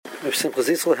Rav Simcha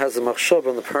Zissel has a machshava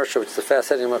on the parsha, which is a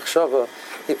fascinating machshava.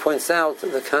 He points out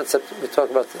the concept we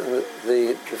talk about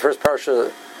the first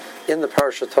parsha. In the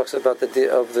parsha talks about the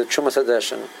Chumas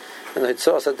Hadeshin and the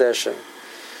Hitzos Hadeshin,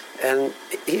 and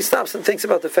he stops and thinks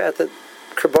about the fact that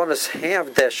Korbanos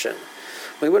have Deshin.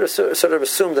 We would have sort of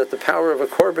assumed that the power of a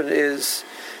korban is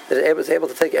that it is able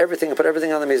to take everything and put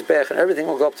everything on the Mizbech, and everything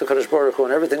will go up to Kadosh Baruch Hu,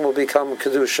 and everything will become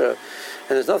Kedusha, and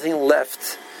there's nothing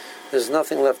left. There's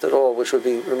nothing left at all which would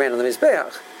remain on the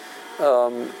Mizbeach.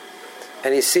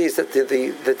 And he sees that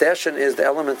the Deshin is the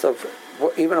element of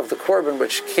even of the korban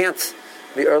which can't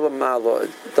be Erlam Malo.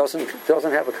 It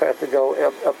doesn't have a cut to go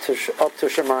up to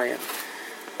Shemayim.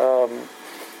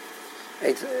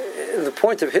 The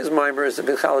point of his mimer is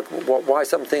why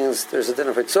some things there's a din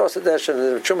of Hitzos Hadeshin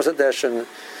and a Chumas Hadeshin,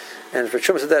 and for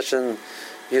Chumas Hadeshin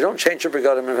you don't change your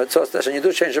begadim, and for Hitzos Hadeshin you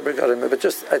do change your begadim. But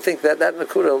just I think that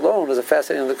nakuda alone is a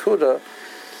fascinating nakuda,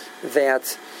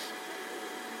 that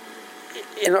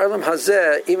in Olam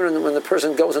Hazeh, even when the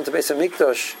person goes into Beis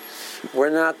Hamikdash, we're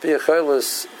not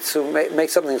b'yecholos to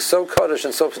make something so kaddish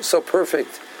and so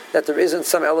perfect that there isn't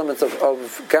some element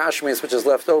of gashmis which is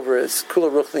left over. It's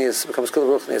kula ruchni, becomes kula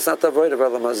ruchni. It's not the avoid of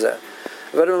Olam Hazeh.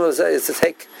 Avoid of Olam Hazeh is to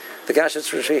take the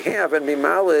gashmis which we have and be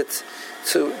malit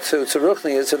to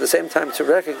ruchni, is at the same time to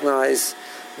recognize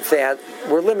that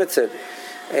we're limited,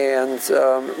 and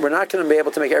we're not going to be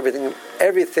able to make everything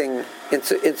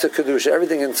into kedusha,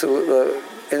 everything into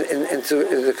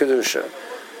the kedusha.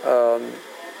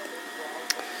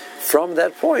 From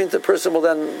that point, the person will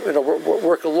then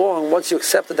work along. Once you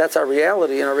accept that that's our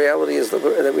reality, and our reality is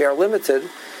that we are limited.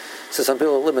 So some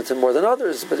people are limited more than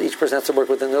others, but each person has to work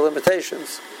within their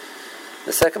limitations.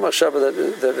 The second machshava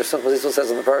that Rav Simcha Zissel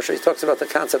says in the parsha, he talks about the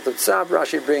concept of tzav.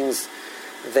 Rashi brings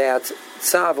that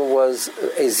tzav was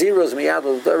a zerus miyad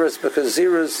l'daris, because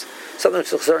zerus, something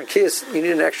which is a kiss, you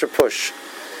need an extra push.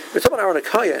 We're talking about Aaron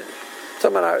HaKohen. We're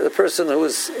talking about the person who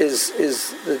is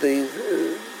the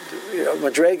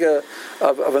Madrega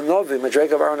of a Novi,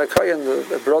 Madrega of Aaron HaKohen,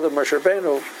 the brother of Moshe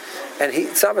Rabbeinu, and he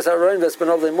Tzavas HaRoin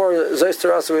Vespanov Lemor Zois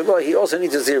Terasu. He also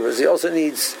needs a zerus. He also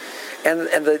needs, and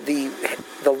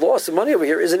the loss of money over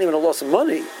here isn't even a loss of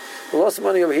money. The loss of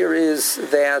money over here is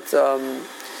that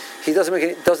he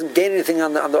doesn't gain anything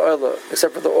on the oil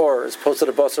except for the ore, as opposed to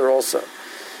the basar also.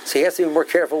 So he has to be more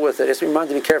careful with it. He has to be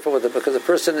reminded to be careful with it, because the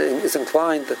person is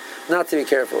inclined not to be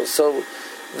careful. So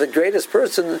the greatest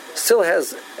person still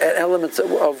has an element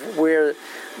of where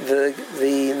the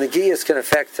negiyas can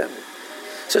affect him.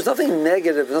 So there's nothing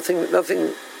negative, nothing.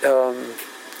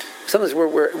 Sometimes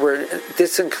we're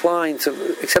disinclined to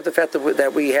accept the fact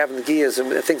that we have negiyas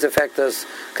and things affect us,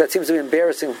 because it seems to be an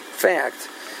embarrassing fact.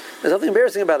 There's nothing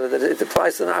embarrassing about it. It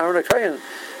applies to Aaron HaKohen.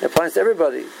 It applies to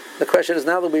everybody. The question is,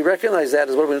 now that we recognize that,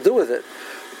 is what are we going to do with it?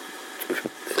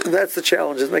 That's the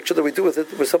challenge, is make sure that we do with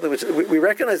it with something which we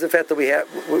recognize the fact that we have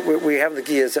the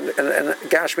gears and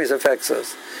Gashmis affects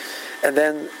us, and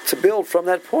then to build from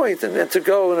that point and to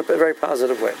go in a very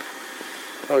positive way.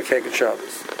 Okay, good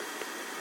Shabbos.